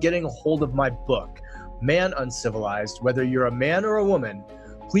interested in getting a hold of my book, Man Uncivilized, whether you're a man or a woman,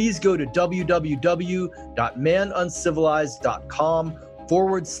 please go to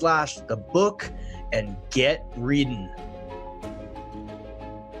www.manuncivilized.com/the book and get reading.